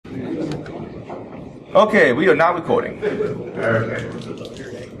Okay, we are now recording. Okay.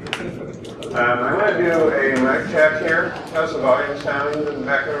 I'm going to do a mic check here. How's the volume sound in the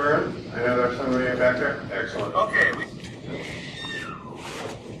back of the room? I know there's somebody back there. Excellent. Okay.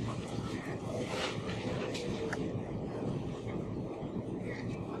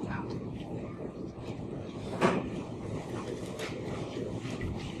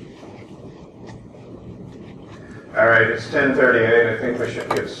 All right, it's 10:38. I think we should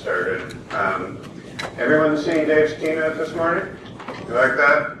get started. Everyone see Dave's keynote this morning? You like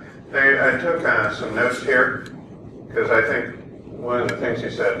that? I took some notes here because I think one of the things he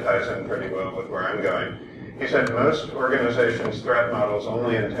said ties in pretty well with where I'm going. He said most organizations' threat models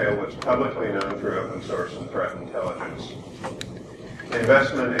only entail what's publicly known through open source and threat intelligence.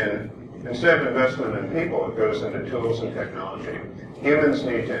 Instead of investment in people, it goes into tools and technology. Humans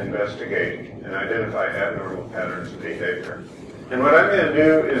need to investigate and identify abnormal patterns of behavior. And what I'm going to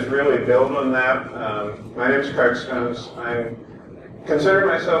do is really build on that. My name is Stuntz. I consider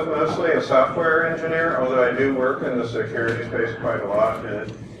myself mostly a software engineer, although I do work in the security space quite a lot.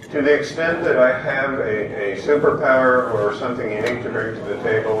 And to the extent that I have a superpower or something unique to bring to the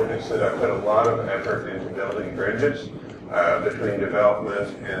table, it's that I put a lot of effort into building bridges between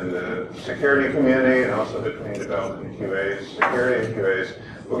development and the security community, and also between development and QAs, security and QAs.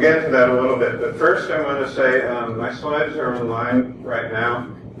 We'll get into that a little bit, but first I want to say my slides are online right now.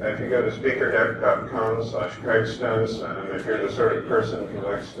 If you go to speakerdeck.com/CraigStuntz, if you're the sort of person who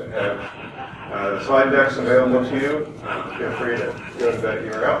likes to have the slide decks available to you, feel free to go to that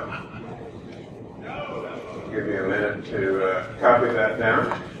URL. I'll give you a minute to copy that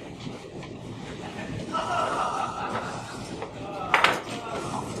down.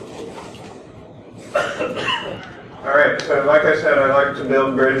 All right, so like I said, I like to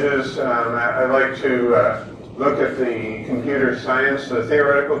build bridges. I like to look at the computer science, the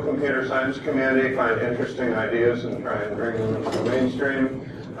theoretical computer science community, find interesting ideas and try and bring them into the mainstream.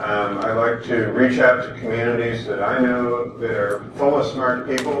 I like to reach out to communities that I know that are full of smart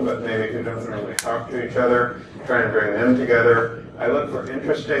people, but maybe who don't really talk to each other, try and bring them together. I look for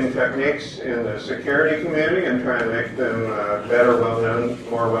interesting techniques in the security community and try and make them better well-known,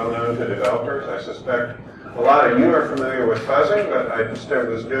 more well-known to developers. I suspect a lot of you are familiar with fuzzing, but I just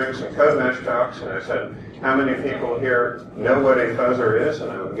was doing some code mesh talks, and I said, how many people here know what a fuzzer is?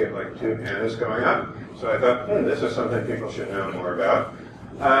 And I would get like 2 hands going up. So I thought, this is something people should know more about.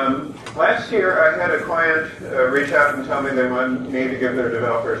 Last year, I had a client reach out and tell me they wanted me to give their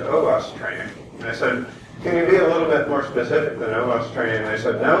developers OWASP training. And I said, can you be a little bit more specific than OWASP training? And they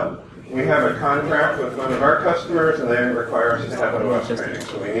said, no, we have a contract with one of our customers, and they require us to have OWASP training,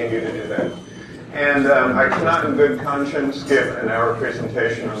 so we need you to do that. And I cannot in good conscience give an hour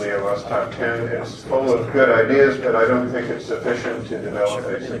presentation on the OWASP Top 10. It's full of good ideas, but I don't think it's sufficient to develop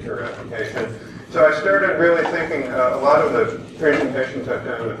a secure application. So I started really thinking, a lot of the presentations I've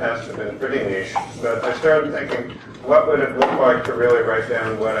done in the past have been pretty niche, but I started thinking, what would it look like to really write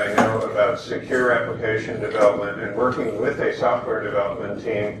down what I know about secure application development and working with a software development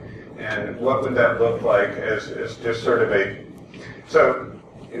team, and what would that look like as just sort of a... So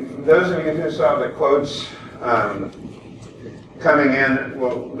those of you who saw the quotes coming in,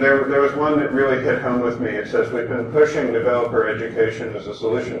 well, there was one that really hit home with me. It says, we've been pushing developer education as a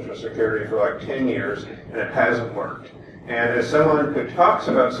solution for security for like 10 years, and it hasn't worked. And as someone who talks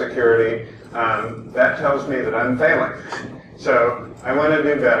about security, that tells me that I'm failing. So I want to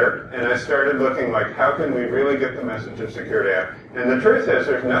do better, and I started looking like, how can we really get the message of security out? And the truth is,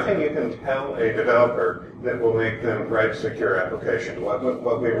 there's nothing you can tell a developer that will make them write secure application.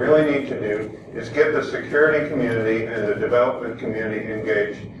 What we really need to do is get the security community and the development community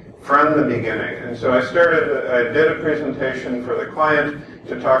engaged from the beginning. And so I did a presentation for the client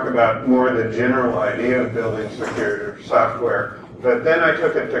to talk about more the general idea of building secure software. But then I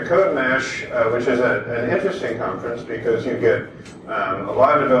took it to Code Mesh, which is an interesting conference because you get a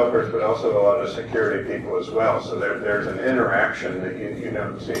lot of developers, but also a lot of security people as well. So there's an interaction that you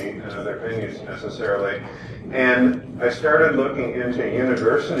don't see in other venues necessarily. And I started looking into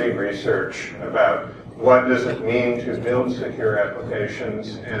university research about what does it mean to build secure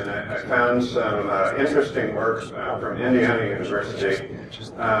applications, and I found some interesting work from Indiana University.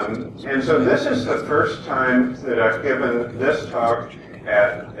 And so this is the first time that I've given this talk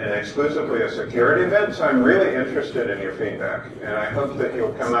at an exclusively a security event, so I'm really interested in your feedback, and I hope that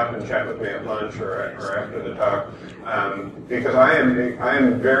you'll come up and chat with me at lunch or after the talk, because I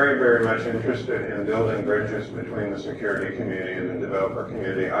am very, very much interested in building bridges between the security community and the developer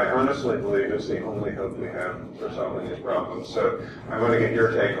community. I honestly believe it's the only hope we have for solving these problems, so I want to get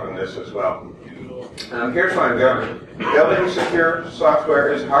your take on this as well. Here's where I'm going. Building secure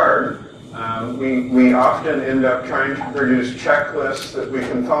software is hard, We often end up trying to produce checklists that we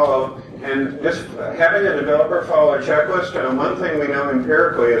can follow, and just having a developer follow a checklist, one thing we know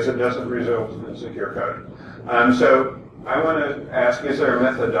empirically is it doesn't result in secure code. So I want to ask, is there a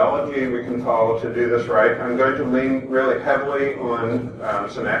methodology we can follow to do this right? I'm going to lean really heavily on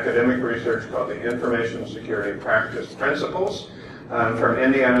some academic research called the Information Security Practice Principles from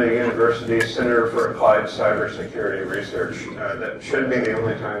Indiana University's Center for Applied Cybersecurity Research. That should be the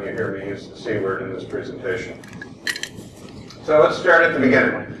only time you hear me use the C word in this presentation. So let's start at the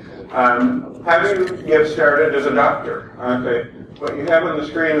beginning. How do you get started as a doctor? Okay. What you have on the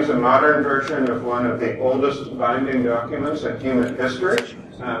screen is a modern version of one of the oldest binding documents in human history.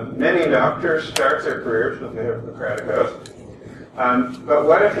 Many doctors start their careers with the Hippocratic Oath. But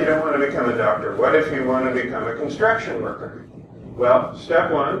what if you don't want to become a doctor? What if you want to become a construction worker? Well,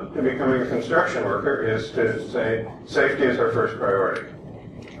 step one to becoming a construction worker is to say safety is our first priority.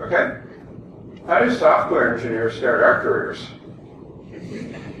 Okay? How do software engineers start our careers?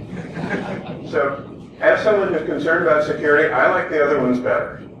 So, as someone who's concerned about security, I like the other ones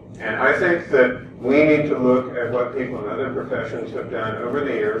better. And I think that we need to look at what people in other professions have done over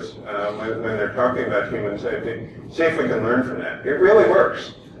the years when they're talking about human safety, see if we can learn from that. It really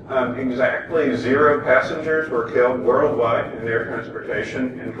works. Exactly 0 passengers were killed worldwide in air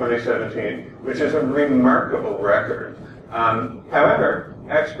transportation in 2017, which is a remarkable record. However,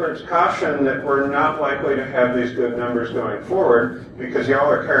 experts caution that we're not likely to have these good numbers going forward because y'all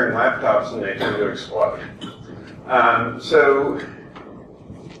are carrying laptops and they tend to explode. So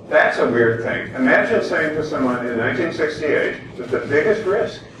that's a weird thing. Imagine saying to someone in 1968 that the biggest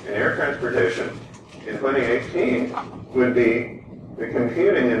risk in air transportation in 2018 would be the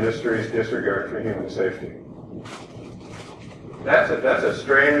computing industry's disregard for human safety. That's a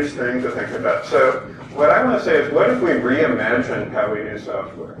strange thing to think about. So what I want to say is, what if we reimagine how we do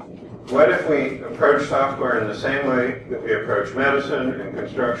software? What if we approach software in the same way that we approach medicine and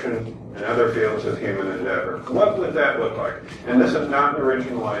construction and other fields of human endeavor? What would that look like? And this is not an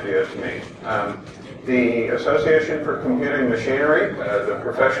original idea to me. The Association for Computing Machinery, the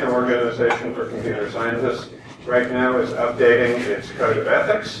professional organization for computer scientists, right now is updating its code of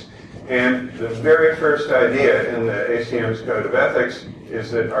ethics. And the very first idea in the ACM's code of ethics is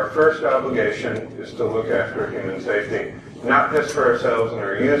that our first obligation is to look after human safety, not just for ourselves and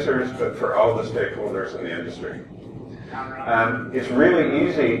our users, but for all the stakeholders in the industry. It's really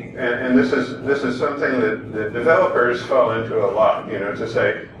easy, and this is something that developers fall into a lot, to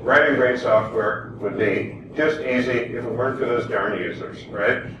say writing great software would be just easy if it weren't for those darn users,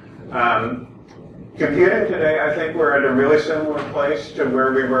 right? Computing today, I think we're at a really similar place to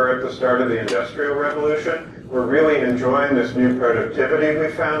where we were at the start of the Industrial Revolution. We're really enjoying this new productivity we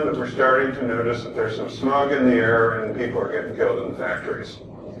found, but we're starting to notice that there's some smog in the air and people are getting killed in the factories.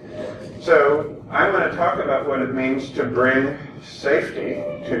 So I want to talk about what it means to bring safety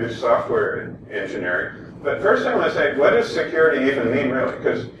to software engineering. But first I want to say, what does security even mean, really?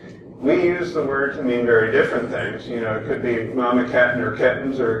 Because we use the word to mean very different things. It could be mama cat or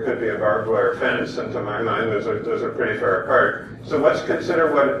kittens, or it could be a barbed wire fence, and to my mind, those are pretty far apart. So let's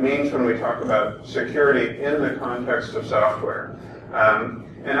consider what it means when we talk about security in the context of software.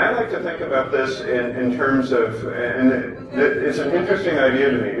 And I like to think about this in terms of, and it's an interesting idea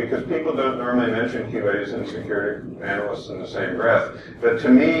to me because people don't normally mention QAs and security analysts in the same breath. But to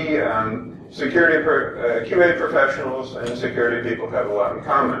me, QA professionals and security people have a lot in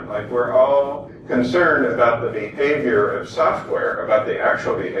common. Like, we're all concerned about the behavior of software, about the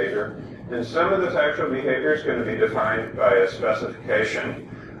actual behavior, and some of this actual behavior is going to be defined by a specification.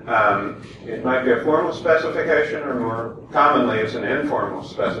 It might be a formal specification, or more commonly it's an informal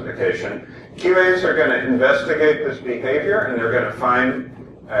specification. QAs are going to investigate this behavior, and they're going to find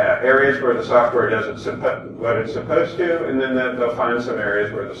areas where the software does what it's supposed to, and then they'll find some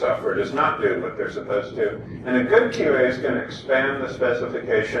areas where the software does not do what they're supposed to. And a good QA is going to expand the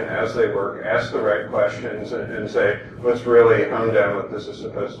specification as they work, ask the right questions, and say, let's really hone down what this is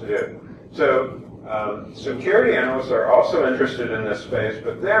supposed to do. So security analysts are also interested in this space,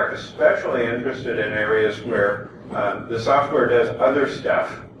 but they're especially interested in areas where the software does other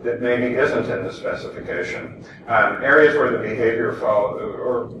stuff that maybe isn't in the specification. Areas where the behavior follows,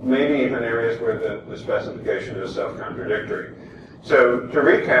 or maybe even areas where the specification is self-contradictory. So to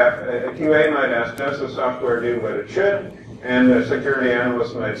recap, a QA might ask, does the software do what it should? And the security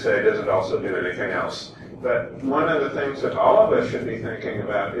analyst might say, does it also do anything else? But one of the things that all of us should be thinking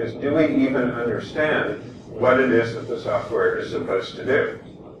about is, do we even understand what it is that the software is supposed to do?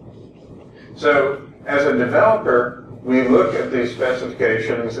 So as a developer, we look at these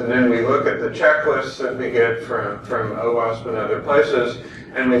specifications, and then we look at the checklists that we get from OWASP and other places,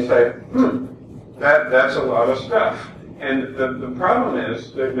 And we say, that's a lot of stuff. And the problem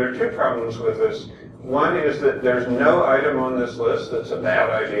is, there are two problems with this. One is that there's no item on this list that's a bad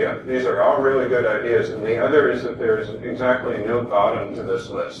idea. These are all really good ideas. And the other is that there's exactly no bottom to this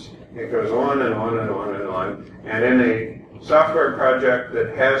list. It goes on and on and on and on. And in a software project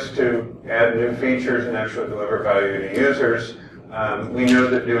that has to add new features and actually deliver value to users, we know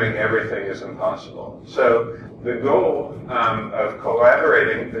that doing everything is impossible. So the goal of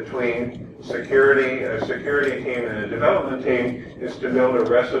collaborating between a security team and a development team is to build a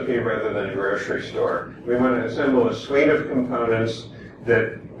recipe rather than a grocery store. We want to assemble a suite of components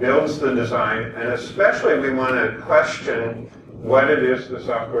that builds the design, and especially we want to question what it is the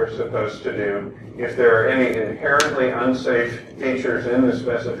software is supposed to do. If there are any inherently unsafe features in the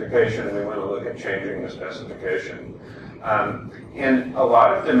specification, we want to look at changing the specification. In a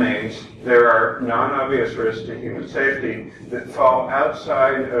lot of domains, there are non-obvious risks to human safety that fall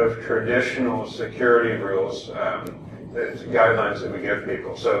outside of traditional security rules, guidelines that we give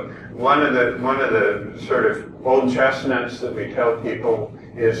people. So one of the sort of old chestnuts that we tell people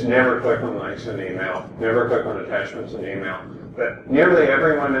is never click on links in email, never click on attachments in email. But nearly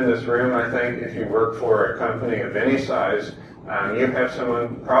everyone in this room, I think, if you work for a company of any size, you have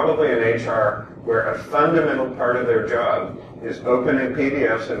someone, probably in HR, where a fundamental part of their job is opening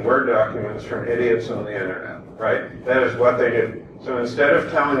PDFs and Word documents from idiots on the internet, right? That is what they do. So instead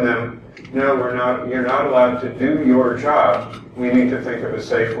of telling them, no, you're not allowed to do your job, we need to think of a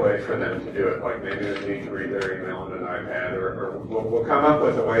safe way for them to do it. Like maybe they need to read their email on an iPad, or we'll come up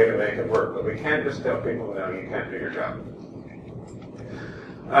with a way to make it work. But we can't just tell people, no, you can't do your job.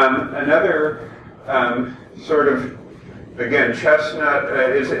 Another sort of, again, chestnut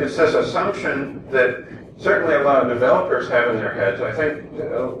is this assumption that certainly a lot of developers have in their heads. I think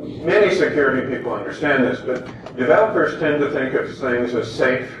many security people understand this, but developers tend to think of things as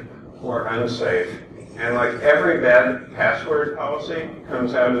safe or unsafe. And like every bad password policy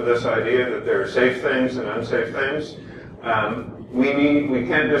comes out of this idea that there are safe things and unsafe things. We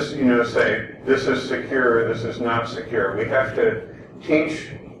can't just say this is secure, this is not secure. We have to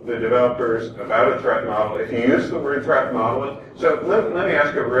teach the developers about a threat model. If you use the word threat modeling, so let me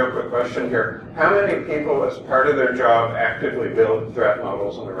ask a real quick question here. How many people, as part of their job, actively build threat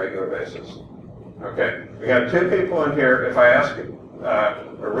models on a regular basis? Okay, we got 2 people in here. If I ask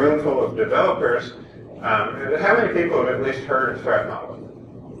a room full of developers, how many people have at least heard of threat modeling?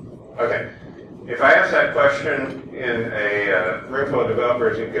 Okay, if I ask that question in a room full of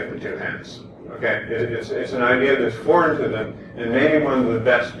developers, you get the 2 hands. Okay, it's an idea that's foreign to them, and maybe one of the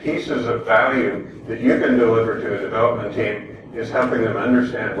best pieces of value that you can deliver to a development team is helping them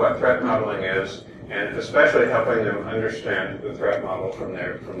understand what threat modeling is, and especially helping them understand the threat model from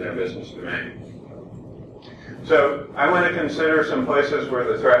their business domain. So I want to consider some places where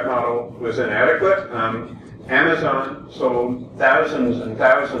the threat model was inadequate. Amazon sold thousands and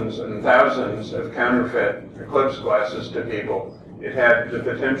thousands and thousands of counterfeit eclipse glasses to people. It had the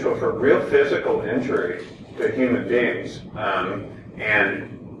potential for real physical injury to human beings.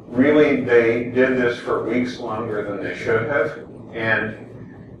 And really, they did this for weeks longer than they should have. And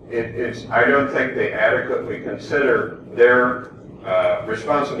I don't think they adequately consider their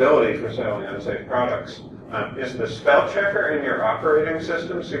responsibility for selling unsafe products. Is the spell checker in your operating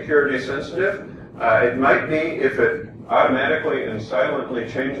system security sensitive? It might be if it automatically and silently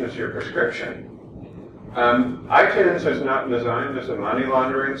changes your prescription. iTunes is not designed as a money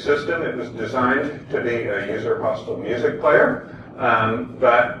laundering system. It was designed to be a user-hostile music player.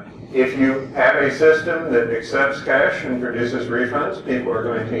 But if you have a system that accepts cash and produces refunds, people are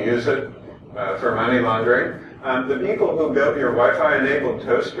going to use it for money laundering. The people who built your Wi-Fi-enabled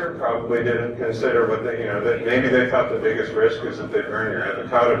toaster probably didn't consider that maybe they thought the biggest risk is that they'd burn your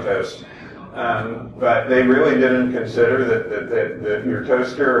avocado toast. But they really didn't consider that your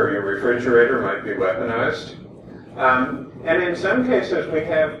toaster or your refrigerator might be weaponized. And in some cases, we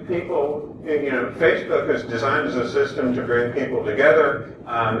have people, Facebook is designed as a system to bring people together.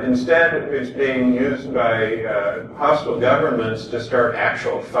 Instead, it's being used by hostile governments to start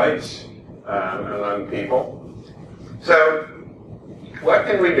actual fights among people. So what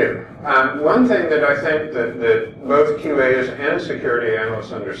can we do? One thing that I think that both QAs and security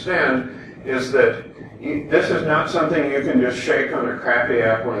analysts understand is that this is not something you can just shake on a crappy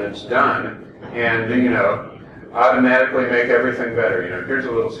app when it's done and, automatically make everything better. Here's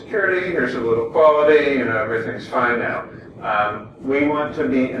a little security, here's a little quality, everything's fine now. We want to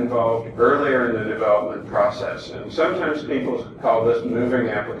be involved earlier in the development process. And sometimes people call this moving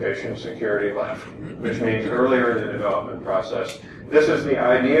application security left, which means earlier in the development process. This is the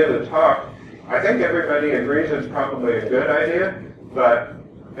idea, the talk. I think everybody agrees it's probably a good idea, but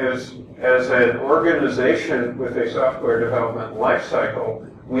as an organization with a software development lifecycle,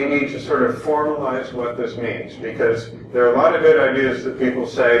 we need to sort of formalize what this means, because there are a lot of good ideas that people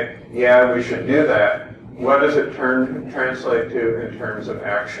say, yeah, we should do that. What does it translate to in terms of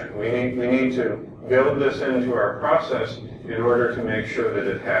action? We need to build this into our process in order to make sure that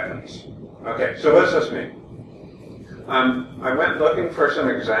it happens. Okay, so what does this mean? I went looking for some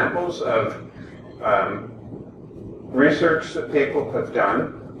examples of research that people have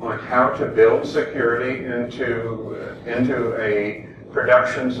done on how to build security into a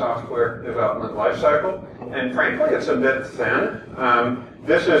production software development lifecycle, and frankly, it's a bit thin.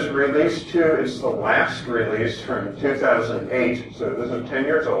 This is release 2. It's the last release from 2008, so this is 10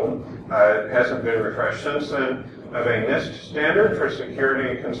 years old. It hasn't been refreshed since then, of a NIST standard for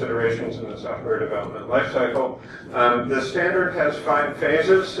security considerations in the software development lifecycle. The standard has 5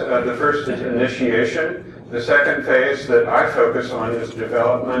 phases. The first is initiation. The second phase that I focus on is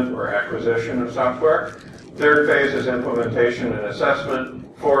development or acquisition of software. Third phase is implementation and assessment.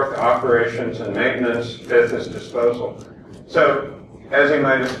 Fourth, operations and maintenance. Fifth is disposal. So, as you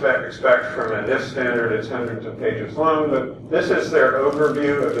might expect from a NIST standard, it's hundreds of pages long, but this is their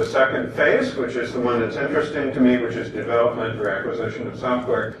overview of the second phase, which is the one that's interesting to me, which is development or acquisition of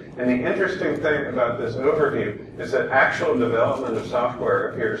software. And the interesting thing about this overview is that actual development of software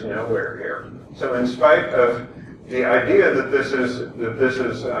appears nowhere here. So in spite of the idea that this is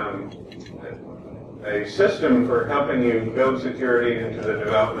a system for helping you build security into the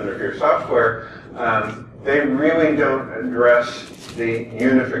development of your software, they really don't address the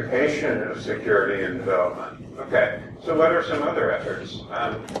unification of security and development. Okay, so what are some other efforts?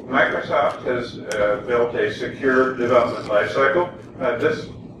 Microsoft has built a secure development lifecycle.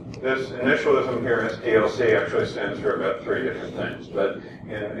 This initialism here, SDLC, actually stands for about 3 different things. But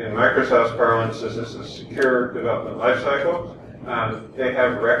in Microsoft's parlance, this is a secure development lifecycle. They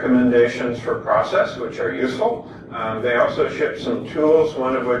have recommendations for process, which are useful. They also ship some tools,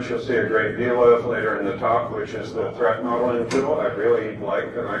 one of which you'll see a great deal of later in the talk, which is the threat modeling tool. I really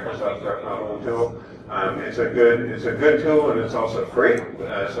like the Microsoft threat modeling tool. It's a good tool, and it's also free,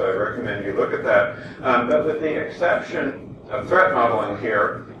 so I recommend you look at that. But with the exception of threat modeling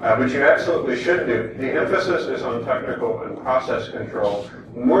here, which you absolutely should do, the emphasis is on technical and process control,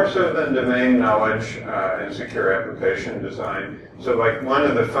 more so than domain knowledge and secure application design. So like one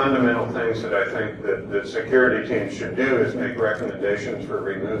of the fundamental things that I think that security teams should do is make recommendations for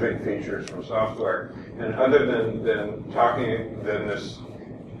removing features from software. And other than this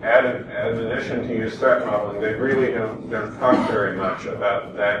admonition to use threat modeling, they really don't talk very much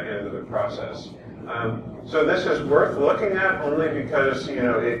about that end of the process. So this is worth looking at only because,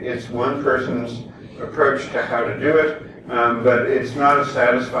 it's one person's approach to how to do it. But it's not a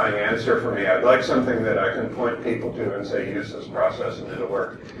satisfying answer for me. I'd like something that I can point people to and say, use this process and it'll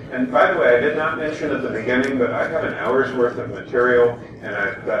work. And by the way, I did not mention at the beginning, but I have an hour's worth of material and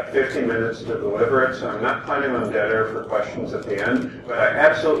I've got 50 minutes to deliver it, so I'm not planning on dead air for questions at the end. But I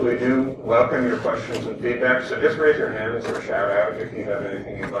absolutely do welcome your questions and feedback, so just raise your hands or shout out if you have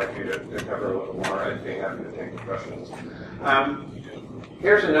anything you'd like me to cover a little more. I'd be happy to take the questions.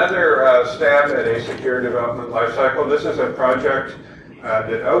 Here's another stab at a secure development lifecycle. This is a project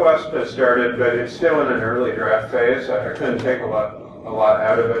that OWASP has started, but it's still in an early draft phase. I couldn't take a lot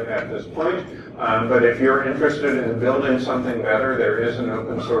out of it at this point. But if you're interested in building something better, there is an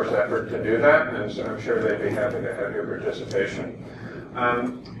open source effort to do that, and so I'm sure they'd be happy to have your participation.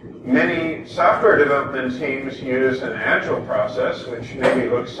 Many software development teams use an agile process, which maybe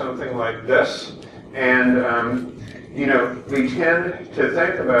looks something like this. And we tend to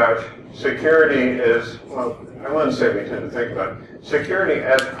think about security as, well, I wouldn't say we tend to think about it. Security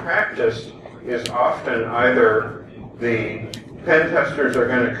as practiced is often either the pen testers are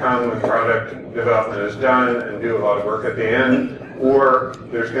going to come when product development is done and do a lot of work at the end, or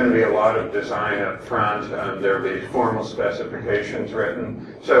there's going to be a lot of design up front, there'll be formal specifications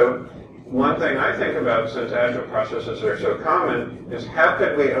written. So one thing I think about, since agile processes are so common, is how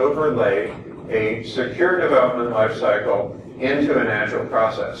could we overlay a secure development lifecycle into an agile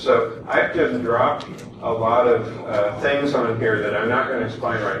process. So I've just dropped a lot of things on here that I'm not going to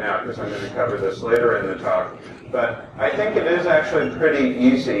explain right now because I'm going to cover this later in the talk. But I think it is actually pretty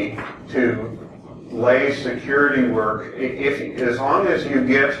easy to lay security work, as long as you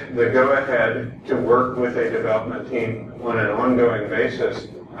get the go-ahead to work with a development team on an ongoing basis.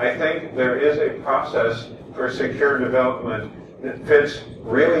 I think there is a process for secure development that fits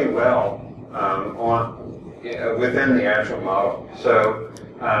really well within the agile model. So,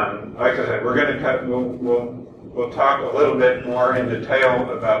 like I said, we're going to we'll talk a little bit more in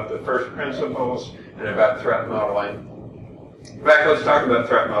detail about the first principles and about threat modeling. In fact, let's talk about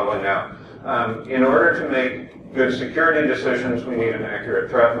threat modeling now. In order to make good security decisions, we need an accurate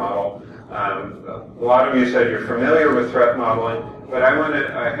threat model. A lot of you said you're familiar with threat modeling, but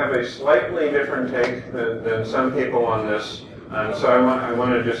I have a slightly different take than some people on this. So I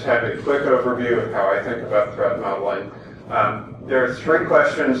want to just have a quick overview of how I think about threat modeling. There are three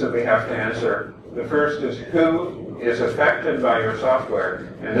questions that we have to answer. The first is who is affected by your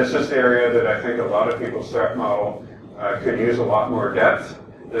software? And this is the area that I think a lot of people's threat model could use a lot more depth.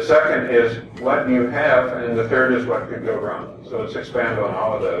 The second is what do you have? And the third is what could go wrong. So let's expand on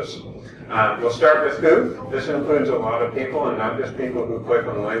all of those. We'll start with who. This includes a lot of people and not just people who click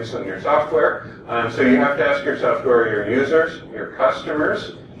on links in your software. So you have to ask yourself, who are your users, your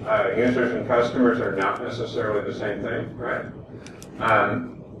customers? Users and customers are not necessarily the same thing, right?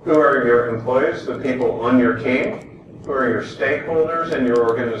 Who are your employees, the people on your team? Who are your stakeholders in your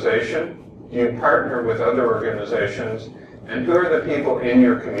organization? Do you partner with other organizations? And who are the people in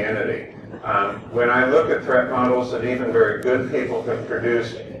your community? When I look at threat models that even very good people have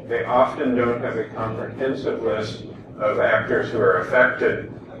produced, they often don't have a comprehensive list of actors who are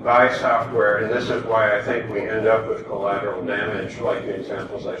affected by software, and this is why I think we end up with collateral damage, like the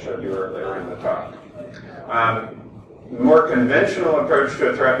examples I showed you earlier in the talk. More conventional approach to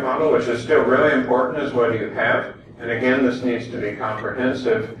a threat model, which is still really important, is what do you have? And again, this needs to be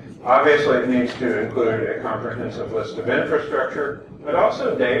comprehensive. Obviously, it needs to include a comprehensive list of infrastructure, but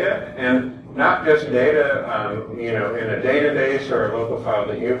also data, and not just data, in a database or a local file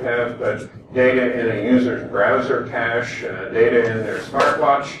that you have, but data in a user's browser cache, data in their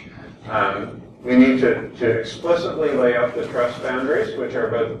smartwatch. We need to explicitly lay out the trust boundaries, which are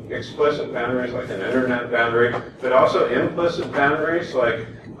both explicit boundaries like an internet boundary, but also implicit boundaries like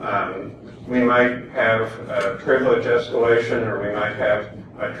we might have a privilege escalation, or we might have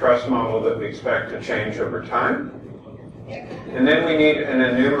a trust model that we expect to change over time. And then we need an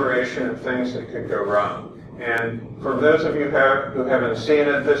enumeration of things that could go wrong. And for those of you who haven't seen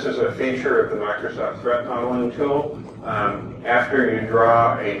it, this is a feature of the Microsoft Threat Modeling tool. After you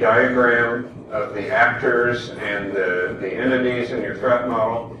draw a diagram of the actors and the entities in your threat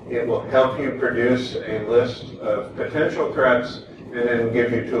model, it will help you produce a list of potential threats and then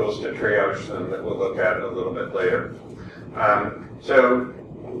give you tools to triage them that we'll look at a little bit later. So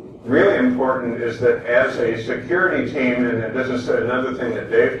really important is that as a security team, and this is another thing that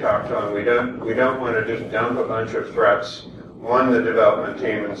Dave talked on, we don't want to just dump a bunch of threats on the development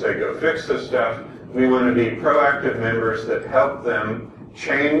team and say, go fix this stuff. We want to be proactive members that help them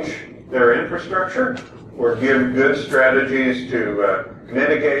change their infrastructure or give good strategies to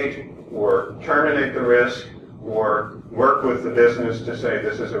mitigate or terminate the risk or work with the business to say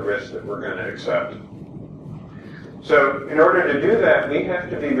this is a risk that we're going to accept. So in order to do that, we have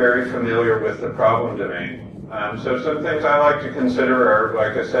to be very familiar with the problem domain. So some things I like to consider are,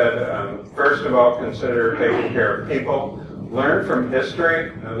 like I said, first of all, consider taking care of people. Learn from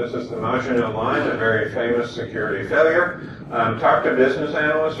history. This is the Maginot Line, a very famous security failure. Talk to business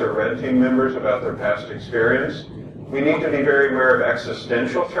analysts or red team members about their past experience. We need to be very aware of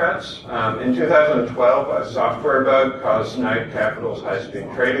existential threats. In 2012, a software bug caused Knight Capital's high-speed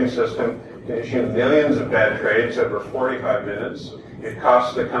trading system to issue millions of bad trades over 45 minutes. It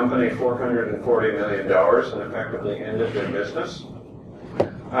cost the company $440 million and effectively ended their business.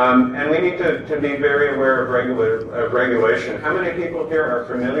 And we need to be very aware of regulation. How many people here are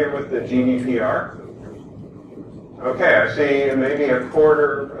familiar with the GDPR? Okay, I see maybe a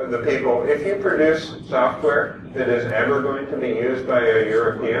quarter of the people. If you produce software that is ever going to be used by a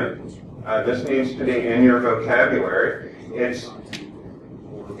European, this needs to be in your vocabulary.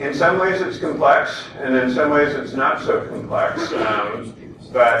 In some ways it's complex, and in some ways it's not so complex.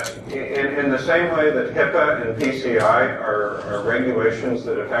 But in the same way that HIPAA and PCI are regulations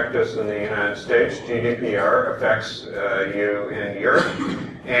that affect us in the United States, GDPR affects you in Europe.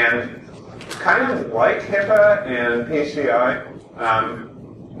 And kind of like HIPAA and PCI,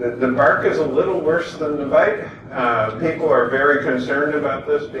 the bark is a little worse than the bite. People are very concerned about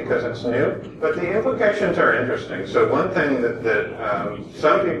this because it's new, but the implications are interesting. So one thing that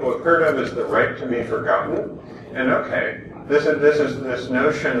some people have heard of is the right to be forgotten. And okay, this is this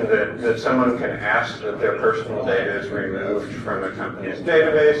notion that someone can ask that their personal data is removed from a company's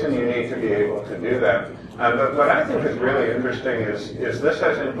database, and you need to be able to do that. But what I think is really interesting is this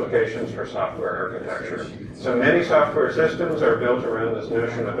has implications for software architecture. So many software systems are built around this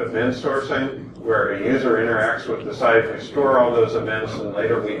notion of event sourcing, where a user interacts with the site, we store all those events, and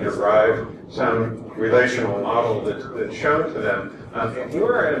later we derive some relational model that's shown to them. If you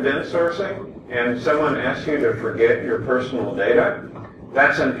are at event sourcing and someone asks you to forget your personal data,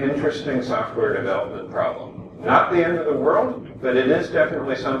 that's an interesting software development problem. Not the end of the world, but it is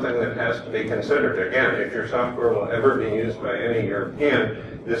definitely something that has to be considered. Again, if your software will ever be used by any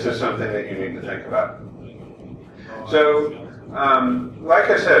European, this is something that you need to think about. So, like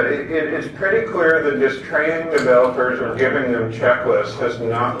I said, it's pretty clear that just training developers or giving them checklists has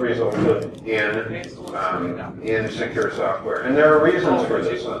not resulted in secure software. And there are reasons for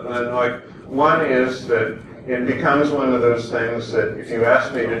this. And like, one is that it becomes one of those things that if you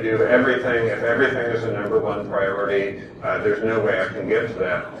ask me to do everything, if everything is a #1 priority, there's no way I can get to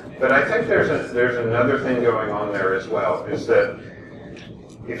that. But I think there's another thing going on there as well, is that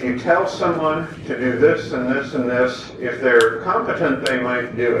if you tell someone to do this and this and this, if they're competent, they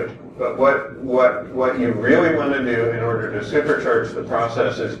might do it. But what you really want to do in order to supercharge the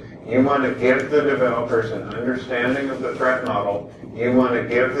process is you want to give the developers an understanding of the threat model. You want to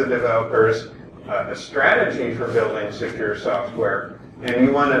give the developers a strategy for building secure software. And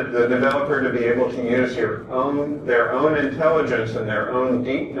you want the developer to be able to use their own intelligence and their own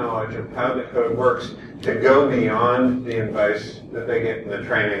deep knowledge of how the code works to go beyond the advice that they get in the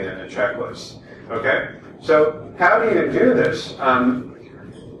training and the checklists. Okay? So how do you do this?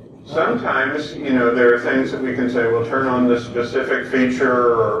 Sometimes, there are things that we can say, well, turn on this specific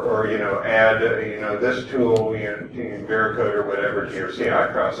feature or add, this tool, to Veracode or whatever to your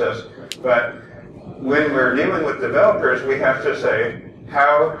CI process. But when we're dealing with developers, we have to say,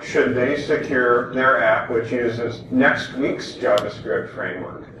 how should they secure their app, which uses next week's JavaScript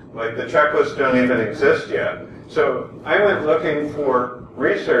framework? Like, the checklists don't even exist yet. So I went looking for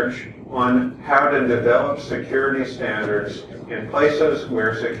research on how to develop security standards in places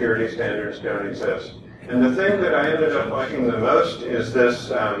where security standards don't exist. And the thing that I ended up liking the most is this,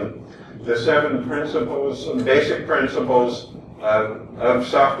 the 7 principles, basic principles of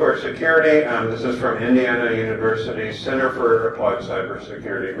software security. This is from Indiana University's Center for Applied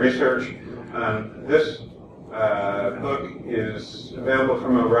Cybersecurity Research. This book is available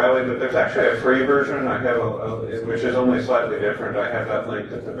from O'Reilly, but there's actually a free version. I have which is only slightly different. I have that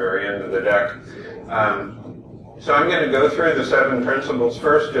linked at the very end of the deck. So I'm going to go through the 7 principles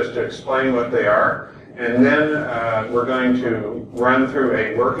first, just to explain what they are. And then we're going to run through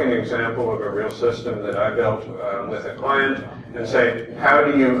a working example of a real system that I built with a client and say, how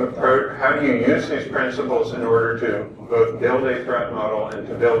do you use these principles in order to both build a threat model and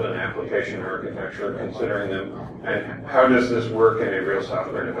to build an application architecture considering them, and how does this work in a real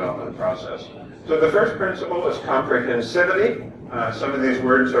software development process? So the first principle is comprehensivity. Some of these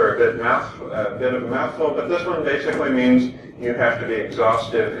words are a bit of a mouthful, but this one basically means you have to be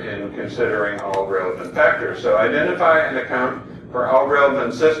exhaustive in considering all relevant factors. So identify and account for all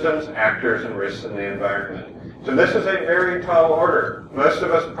relevant systems, actors, and risks in the environment. So this is a very tall order. Most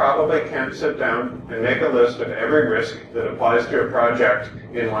of us probably can't sit down and make a list of every risk that applies to a project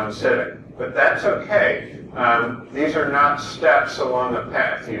in one sitting. But that's okay. These are not steps along a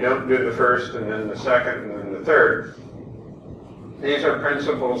path. You don't do the first and then the second and then the third. These are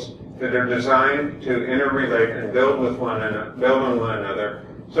principles that are designed to interrelate and build on one another.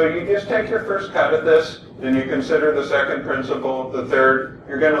 So you just take your first cut at this, then you consider the second principle, the third.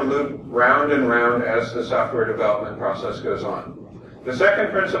 You're going to loop round and round as the software development process goes on. The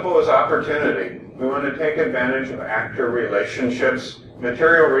second principle is opportunity. We want to take advantage of actor relationships,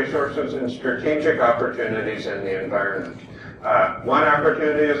 material resources, and strategic opportunities in the environment. One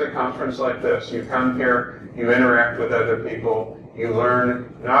opportunity is a conference like this. You come here, you interact with other people, you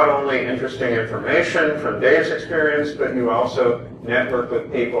learn not only interesting information from Dave's experience, but you also network with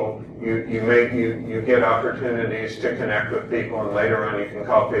people. You get opportunities to connect with people, and later on you can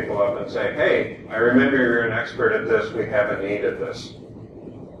call people up and say, hey, I remember you're an expert at this, we have a need at this.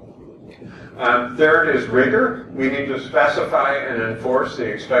 Third is rigor. We need to specify and enforce the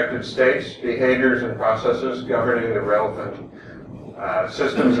expected states, behaviors, and processes governing the relevant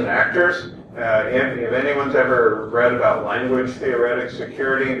systems and actors. If anyone's ever read about language theoretic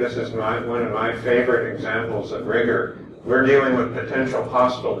security, this is one of my favorite examples of rigor. We're dealing with potential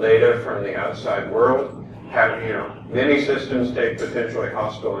hostile data from the outside world. Many systems take potentially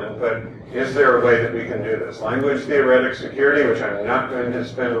hostile input. Is there a way that we can do this? Language theoretic security, which I'm not going to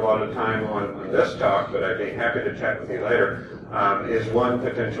spend a lot of time on this talk, but I'd be happy to chat with you later, is one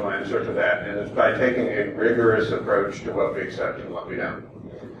potential answer to that. And it's by taking a rigorous approach to what we accept and what we don't.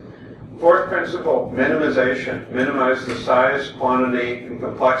 Fourth principle, minimization. Minimize the size, quantity, and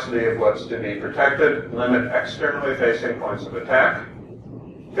complexity of what's to be protected. Limit externally facing points of attack.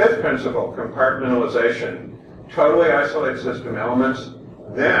 Fifth principle, compartmentalization. Totally isolate system elements,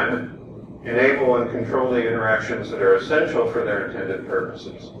 then enable and control the interactions that are essential for their intended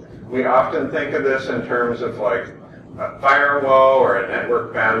purposes. We often think of this in terms of like a firewall or a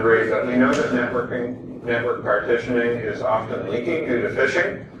network boundary, but we know that networking network partitioning is often leaky due to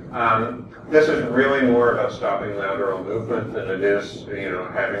phishing. This is really more about stopping lateral movement than it is,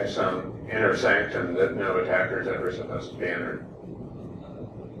 having some inner sanctum that no attacker is ever supposed to be entered.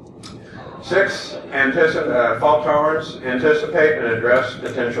 6, fault tolerance. Anticipate and address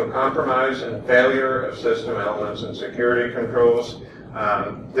potential compromise and failure of system elements and security controls.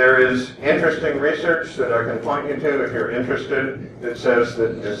 There is interesting research that I can point you to if you're interested that says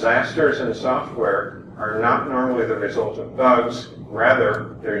that disasters in software are not normally the result of bugs.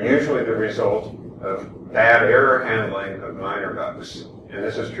 Rather, they're usually the result of bad error handling of minor bugs. And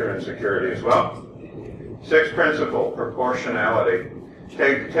this is true in security as well. 6th principle, proportionality.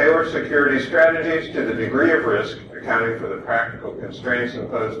 Tailor security strategies to the degree of risk, accounting for the practical constraints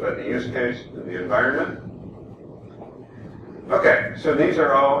imposed by the use case and the environment. Okay, so these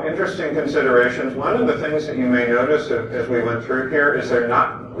are all interesting considerations. One of the things that you may notice as we went through here is they're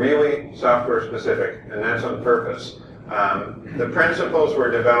not really software specific, and that's on purpose. The principles were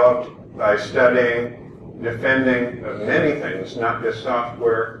developed by studying, defending of many things, not just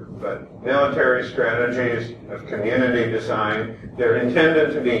software, but military strategies of community design. They're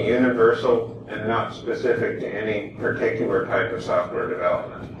intended to be universal and not specific to any particular type of software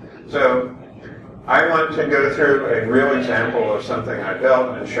development. So I want to go through a real example of something I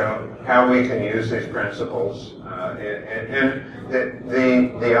built and show how we can use these principles. And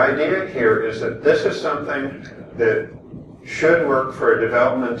the idea here is that this is something that should work for a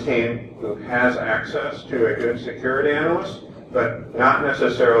development team who has access to a good security analyst, but not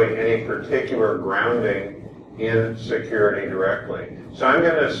necessarily any particular grounding in security directly. So I'm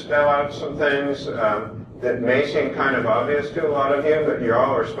going to spell out some things that may seem kind of obvious to a lot of you, but you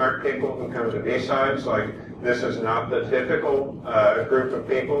all are smart people who come to BSides. Like, this is not the typical group of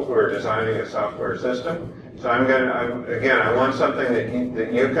people who are designing a software system. So I want something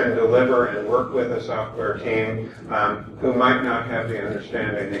that you can deliver and work with a software team who might not have the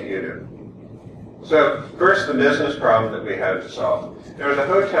understanding that you do. So first, the business problem that we had to solve. There was a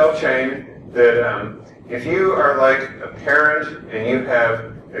hotel chain that if you are like a parent and you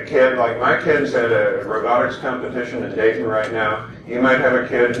have a kid, like my kid's at a robotics competition in Dayton right now, you might have a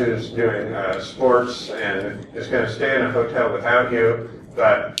kid who's doing sports and is going to stay in a hotel without you,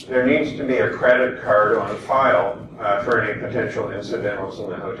 but there needs to be a credit card on file for any potential incidentals in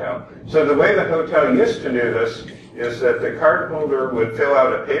the hotel. So the way the hotel used to do this is that the card holder would fill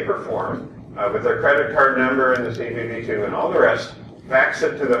out a paper form with their credit card number and the CVV2 and all the rest, fax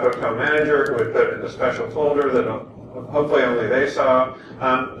it to the hotel manager, who would put it in a special folder that hopefully only they saw.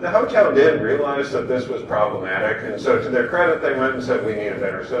 The hotel did realize that this was problematic, and so to their credit, they went and said, we need a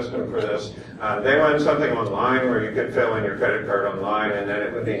better system for this. They wanted something online where you could fill in your credit card online, and then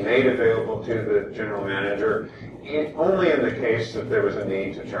it would be made available to the general manager, only in the case that there was a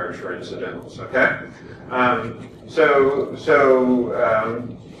need to charge for incidentals, okay?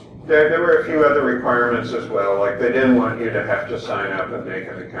 There were a few other requirements as well, like they didn't want you to have to sign up and make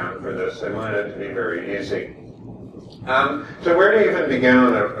an account for this. They wanted it to be very easy. So where do you even begin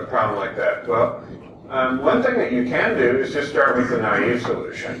on a problem like that? Well, one thing that you can do is just start with the naive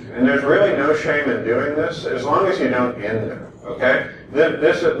solution. And there's really no shame in doing this, as long as you don't end there, okay?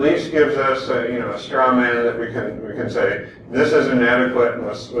 This at least gives us a straw man that we can say, this is inadequate, and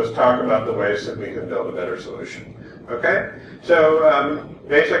let's talk about the ways that we can build a better solution, okay? So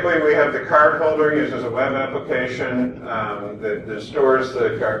basically, we have the card holder uses a web application that stores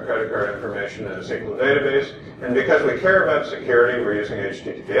the credit card information in a SQL database. And because we care about security, we're using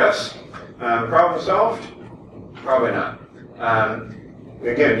HTTPS. Problem solved? Probably not.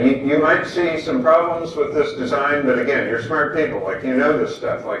 Again, you might see some problems with this design, but again, you're smart people. Like, you know this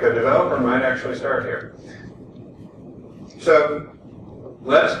stuff. Like, a developer might actually start here. So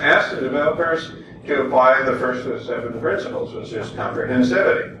let's ask the developers to apply the first of the 7 principles, which is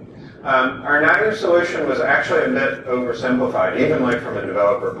comprehensivity. Our naive solution was actually a bit oversimplified, even like from a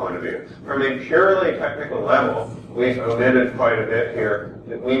developer point of view. From a purely technical level, we've omitted quite a bit here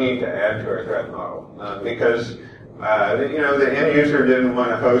that we need to add to our threat model. Because the end user didn't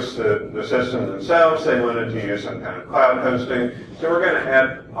want to host the system themselves. They wanted to use some kind of cloud hosting. So we're going to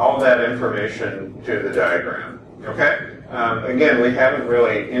add all that information to the diagram. Okay? Again, we haven't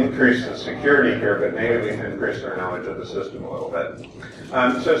really increased the security here, but maybe we've increased our knowledge of the system a little bit.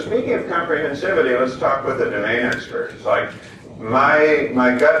 So speaking of comprehensivity, let's talk with a domain expert. It's like,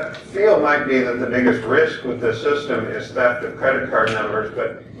 my gut feel might be that the biggest risk with this system is theft of credit card numbers,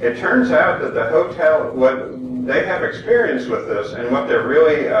 but it turns out that the hotel, what they have experience with this, and what they're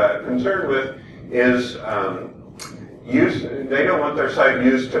really concerned with is they don't want their site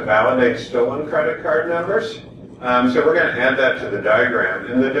used to validate stolen credit card numbers. So we're going to add that to the diagram.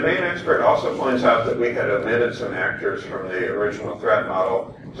 And the domain expert also points out that we had omitted some actors from the original threat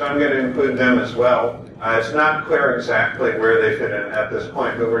model. So I'm going to include them as well. It's not clear exactly where they fit in at this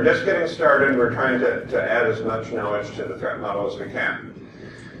point, but we're just getting started. We're trying to add as much knowledge to the threat model as we can.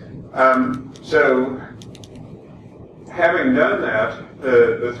 So having done that,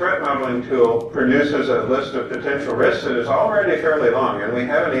 the threat modeling tool produces a list of potential risks that is already fairly long, and we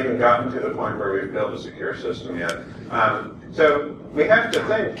haven't even gotten to the point where we've built a secure system yet. So we have to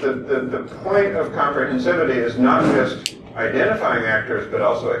think that the point of comprehensivity is not just identifying actors, but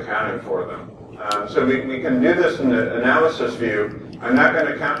also accounting for them. So we can do this in the analysis view. I'm not going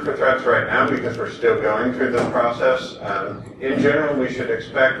to count for threats right now because we're still going through this process. In general, we should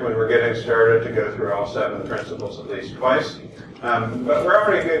expect when we're getting started to go through all 7 principles at least twice. But we're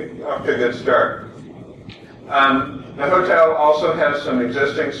already off to a good start. The hotel also has some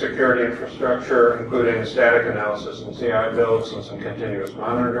existing security infrastructure, including static analysis and CI builds and some continuous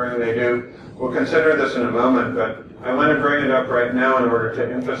monitoring they do. We'll consider this in a moment, but I want to bring it up right now in order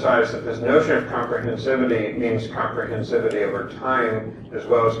to emphasize that this notion of comprehensivity means comprehensivity over time as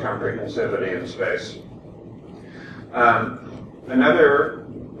well as comprehensivity in space. Another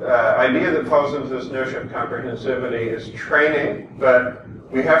idea that falls into this notion of comprehensivity is training, but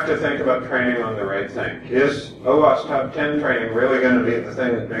we have to think about training on the right thing. Is OWASP Top 10 training really going to be the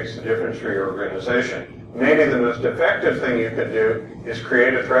thing that makes the difference for your organization? Maybe the most effective thing you could do is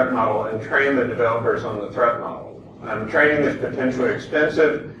create a threat model and train the developers on the threat model. Training is potentially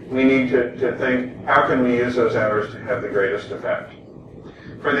expensive. We need to think, how can we use those hours to have the greatest effect?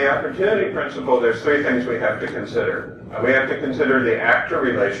 For the opportunity principle, there's 3 things we have to consider. We have to consider the actor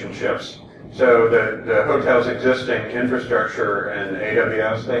relationships. So the hotel's existing infrastructure and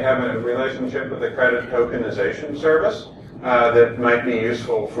AWS, they have a relationship with a credit tokenization service that might be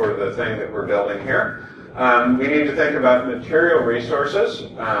useful for the thing that we're building here. We need to think about material resources.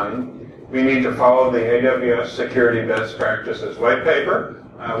 We need to follow the AWS security best practices white paper.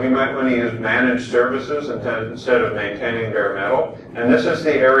 We might want to use managed services instead of maintaining bare metal. And this is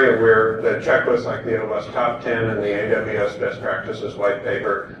the area where the checklists like the OWASP Top 10 and the AWS Best Practices White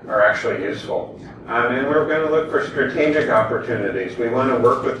Paper are actually useful. And we're going to look for strategic opportunities. We want to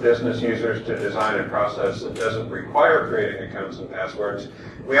work with business users to design a process that doesn't require creating accounts and passwords.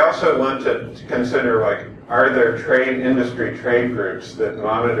 We also want to consider, like, are there industry trade groups that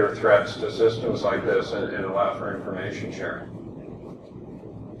monitor threats to systems like this and allow for information sharing?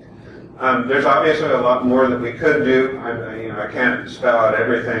 There's obviously a lot more that we could do. I can't spell out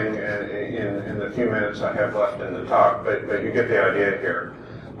everything in the few minutes I have left in the talk, but you get the idea here.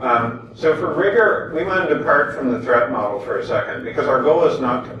 So for rigor, we want to depart from the threat model for a second, because our goal is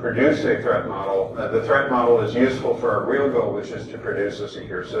not to produce a threat model. The threat model is useful for our real goal, which is to produce a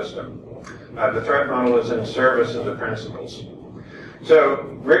secure system. The threat model is in service of the principles. So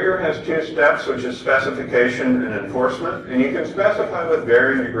rigor has 2 steps, which is specification and enforcement, and you can specify with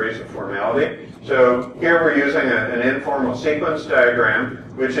varying degrees of formality. So here we're using an informal sequence diagram,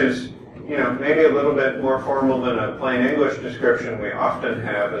 which is, maybe a little bit more formal than a plain English description we often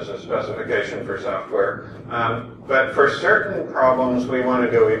have as a specification for software. But for certain problems, we want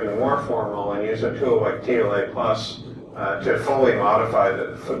to go even more formal and use a tool like TLA Plus to fully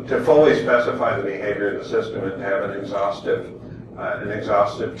specify the behavior of the system and to have an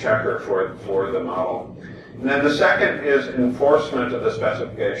exhaustive checker for the model. And then the second is enforcement of the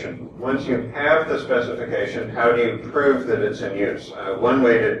specification. Once you have the specification, how do you prove that it's in use? One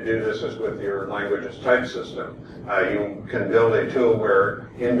way to do this is with your language's type system. You can build a tool where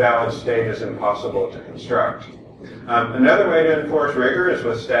invalid state is impossible to construct. Another way to enforce rigor is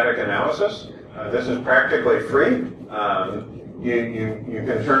with static analysis. This is practically free. You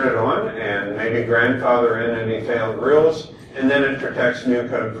can turn it on and maybe grandfather in any failed rules, and then it protects new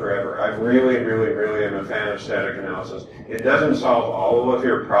code forever. I really am a fan of static analysis. It doesn't solve all of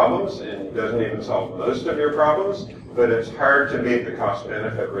your problems, and it doesn't even solve most of your problems, but it's hard to beat the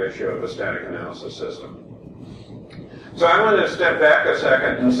cost-benefit ratio of a static analysis system. So I want to step back a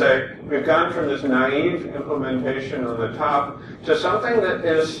second and say we've gone from this naive implementation on the top to something that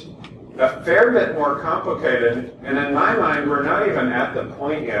is a fair bit more complicated, and in my mind, we're not even at the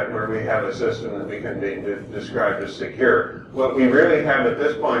point yet where we have a system that we can be described as secure. What we really have at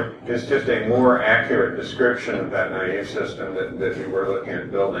this point is just a more accurate description of that naive system that we were looking at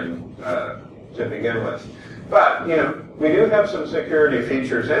building to begin with. But, we do have some security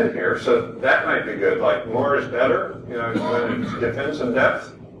features in here, so that might be good. Like, more is better, when it's defense in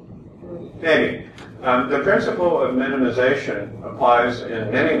depth. Maybe. The principle of minimization applies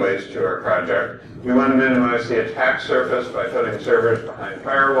in many ways to our project. We want to minimize the attack surface by putting servers behind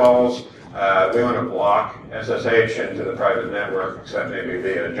firewalls. We want to block SSH into the private network, except maybe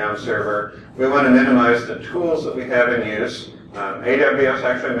via a jump server. We want to minimize the tools that we have in use. AWS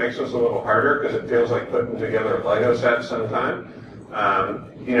actually makes this a little harder because it feels like putting together a Lego set sometimes.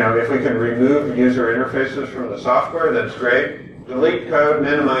 If we can remove user interfaces from the software, that's great. Delete code,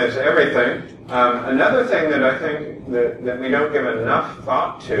 minimize everything. Another thing that I think that we don't give enough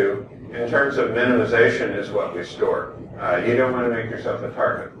thought to in terms of minimization is what we store. You don't want to make yourself a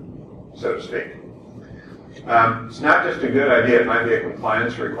target, so to speak. It's not just a good idea, it might be a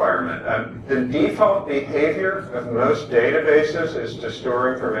compliance requirement. The default behavior of most databases is to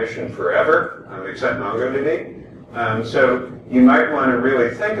store information forever, except MongoDB. So you might want to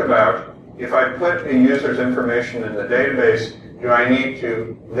really think about, if I put a user's information in the database, do I need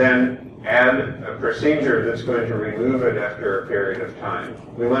to then add a procedure that's going to remove it after a period of time?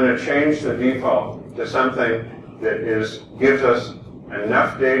 We want to change the default to something that gives us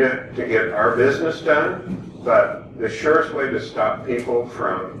enough data to get our business done, but the surest way to stop people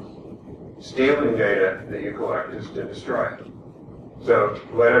from stealing data that you collect is to destroy it. So to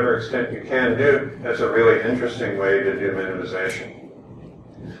whatever extent you can do, that's a really interesting way to do minimization.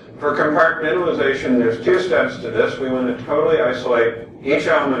 For compartmentalization, there's two steps to this. We want to totally isolate each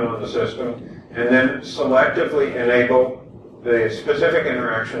element on the system and then selectively enable the specific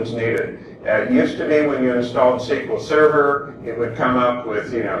interactions needed. It used to be when you installed SQL Server, it would come up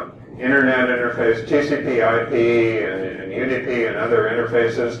with, internet interface, TCP/IP, and UDP and other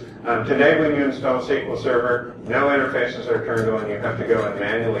interfaces. Today, when you install SQL Server, no interfaces are turned on. You have to go and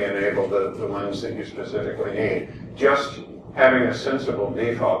manually enable the ones that you specifically need. Just having a sensible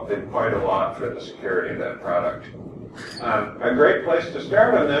default did quite a lot for the security of that product. A great place to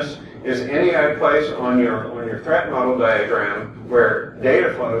start on this is any place on your threat model diagram where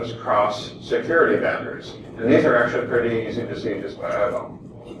data flows cross security boundaries. And these are actually pretty easy to see just by eyeball.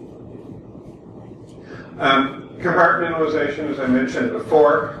 Compartmentalization, as I mentioned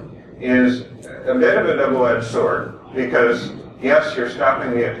before, is a bit of a double-edged sword because, yes, you're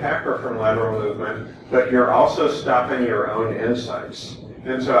stopping the attacker from lateral movement, but you're also stopping your own insights.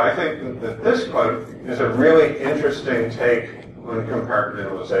 And so I think that this quote is a really interesting take on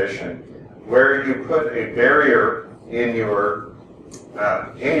compartmentalization, where you put a barrier in your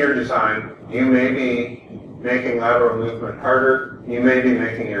design. You may be making lateral movement harder. You may be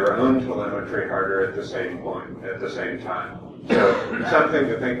making your own telemetry harder at the same point, at the same time. So something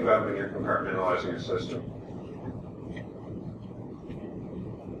to think about when you're compartmentalizing a system.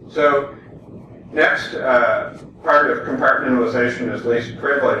 So next part of compartmentalization is least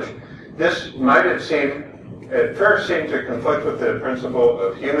privilege. This might at first seem to conflict with the principle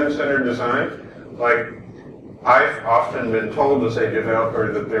of human-centered design. Like, I've often been told as a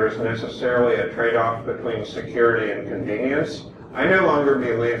developer that there is necessarily a trade-off between security and convenience. I no longer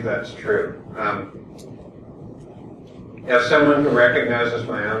believe that's true. As someone who recognizes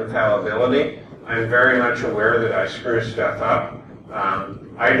my own fallibility, I'm very much aware that I screw stuff up.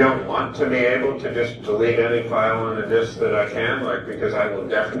 I don't want to be able to just delete any file on a disk that I can, because I will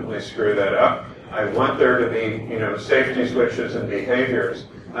definitely screw that up. I want there to be, safety switches and behaviors.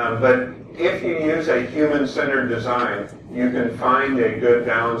 But if you use a human-centered design, you can find a good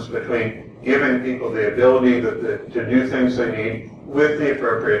balance between giving people the ability to do things they need with the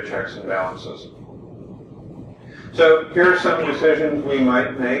appropriate checks and balances. So here are some decisions we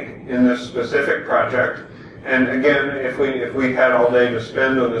might make in this specific project. And again, if we had all day to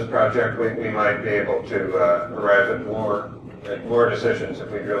spend on this project, we might be able to arrive at more decisions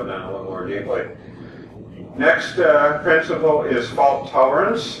if we drill down a little more deeply. Next principle is fault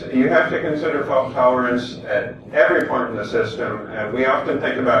tolerance. You have to consider fault tolerance at every point in the system. We often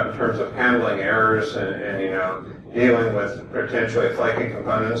think about in terms of handling errors and dealing with potentially flaky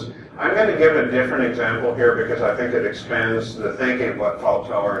components. I'm going to give a different example here because I think it expands the thinking of what fault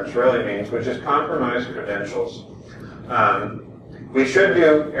tolerance really means, which is compromised credentials. We should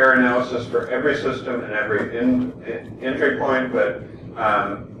do error analysis for every system and every entry point, but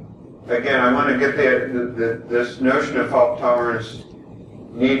again, I want to get this notion of fault tolerance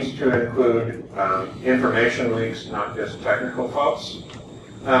needs to include information leaks, not just technical faults.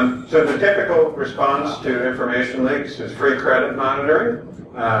 So the typical response to information leaks is free credit monitoring.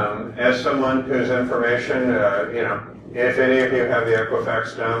 As someone whose information, if any of you have the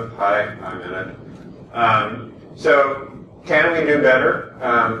Equifax dump, hi, I'm in it. So can we do better?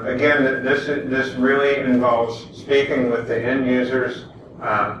 Again, this really involves speaking with the end users,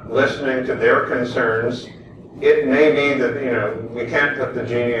 listening to their concerns, it may be that, we can't put the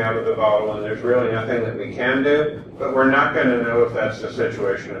genie out of the bottle and there's really nothing that we can do, but we're not going to know if that's the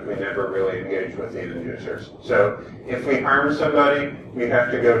situation if we never really engage with the end users. So if we harm somebody, we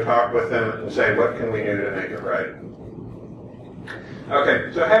have to go talk with them and say, what can we do to make it right?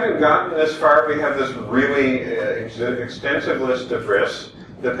 Okay, so having gotten this far, we have this really extensive list of risks.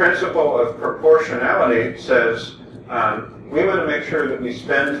 The principle of proportionality says we want to make sure that we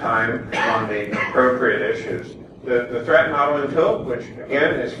spend time on the appropriate issues. The threat modeling tool, which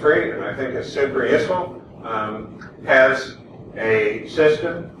again is free and I think is super useful, has a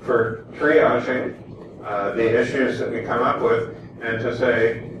system for triaging the issues that we come up with and to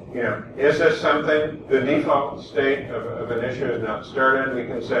say, is this something, the default state of an issue is not started, we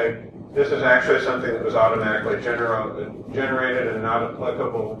can say, this is actually something that was automatically generated and not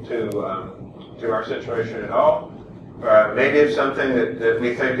applicable to our situation at all. Maybe it's something that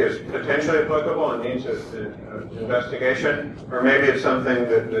we think is potentially applicable and needs an investigation, or maybe it's something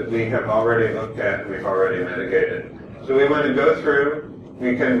that we have already looked at and we've already mitigated. So we want to go through.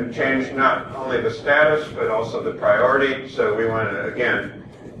 We can change not only the status, but also the priority. So we want to, again,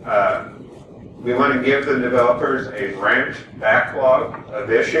 we want to give the developers a ranked backlog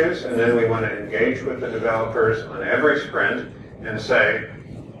of issues, and then we want to engage with the developers on every sprint and say,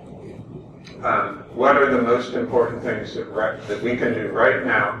 what are the most important things that we can do right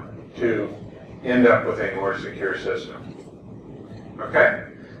now to end up with a more secure system? Okay?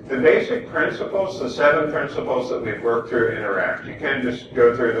 The basic principles, the 7 principles that we've worked through interact. You can't just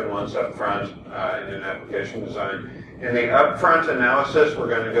go through them once up front in an application design. In the upfront analysis, we're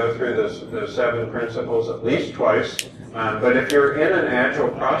going to go through those 7 principles at least twice. But if you're in an agile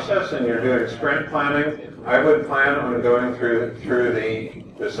process and you're doing sprint planning, I would plan on going through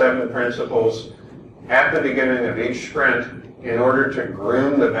the 7 principles at the beginning of each sprint in order to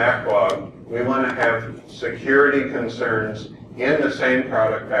groom the backlog. We want to have security concerns in the same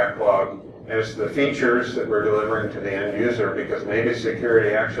product backlog as the features that we're delivering to the end user, because maybe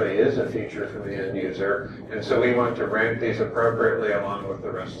security actually is a feature for the end user. And so we want to rank these appropriately along with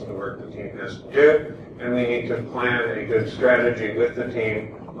the rest of the work the team has to do. And we need to plan a good strategy with the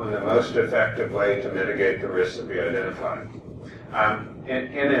team on the most effective way to mitigate the risks that we identified.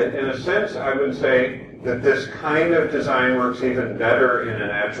 In a sense, I would say that this kind of design works even better in an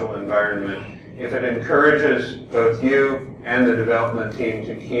agile environment if it encourages both you and the development team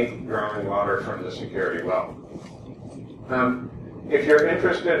to keep drawing water from the security well. If you're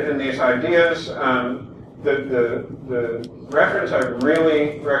interested in these ideas, the reference I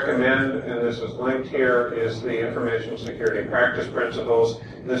really recommend, and this is linked here, is the Information Security Practice Principles.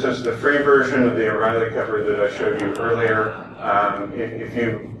 This is the free version of the O'Reilly cover that I showed you earlier. If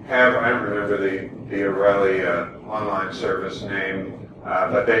you have, I don't remember the O'Reilly online service name,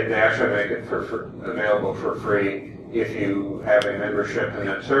 but they actually make it available for free if you have a membership in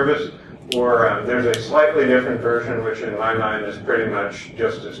that service. Or there's a slightly different version, which in my mind is pretty much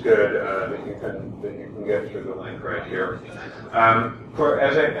just as good, that you can get through the link right here.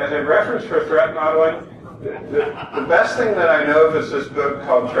 As a reference for threat modeling, the best thing that I know of is this book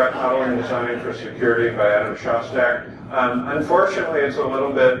called Threat Modeling Design for Security by Adam Shostak. Unfortunately, it's a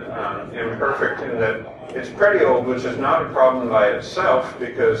little bit imperfect in that it's pretty old, which is not a problem by itself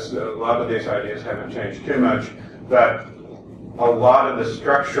because a lot of these ideas haven't changed too much, but a lot of the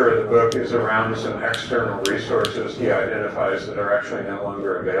structure of the book is around some external resources he identifies that are actually no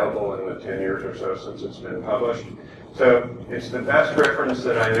longer available in the 10 years or so since it's been published. So it's the best reference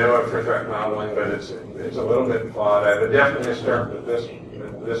that I know of for threat modeling, but it's a little bit flawed. I would definitely start with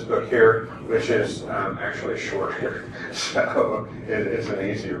this book here, which is actually shorter. So it's an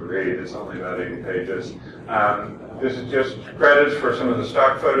easier read. It's only about 80 pages. This is just credits for some of the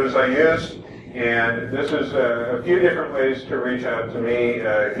stock photos I used. And this is a few different ways to reach out to me.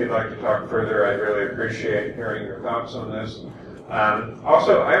 If you'd like to talk further, I'd really appreciate hearing your thoughts on this.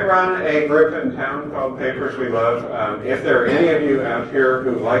 Also, I run a group in town called Papers We Love. If there are any of you out here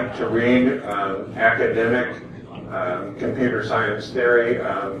who like to read academic computer science theory,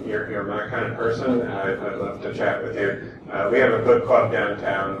 you're my kind of person. I'd love to chat with you. We have a book club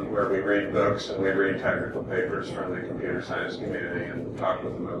downtown where we read books and we read technical papers from the computer science community and talk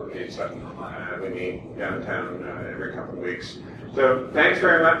with them over pizza. We meet downtown every couple of weeks. So thanks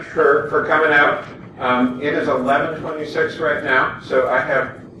very much for coming out. It is 11:26 right now, so I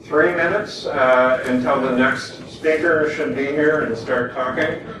have 3 minutes until the next speaker should be here and start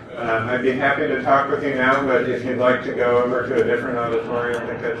talking. I'd be happy to talk with you now, but if you'd like to go over to a different auditorium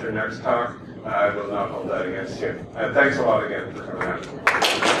to catch your next talk, I will not hold that against you. Thanks a lot again for coming out.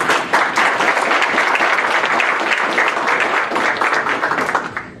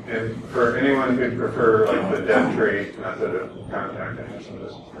 And for anyone some who prefer like the dev tree method of contacting some of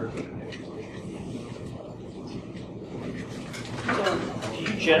this person. So, do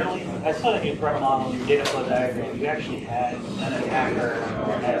you generally, I saw in your threat model, your data flow diagram, you actually had an attacker.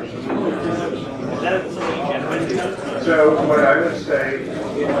 Is that something you generally? So what I would say,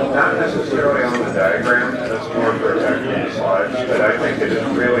 not necessarily on the diagram, that's more for attacking the slides, but I think it is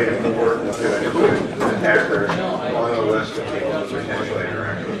really important to include attackers on the list of people who potentially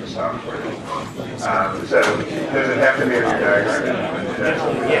interact with the software. So does it have to be in your diagram?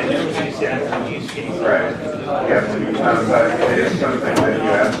 Right. Yeah. But it is something that you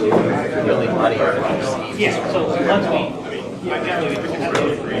absolutely need to build money. Yeah. So once we generally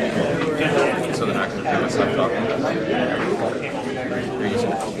so they're not going to do it self-talk.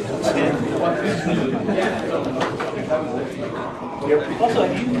 Also,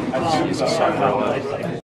 have you talked about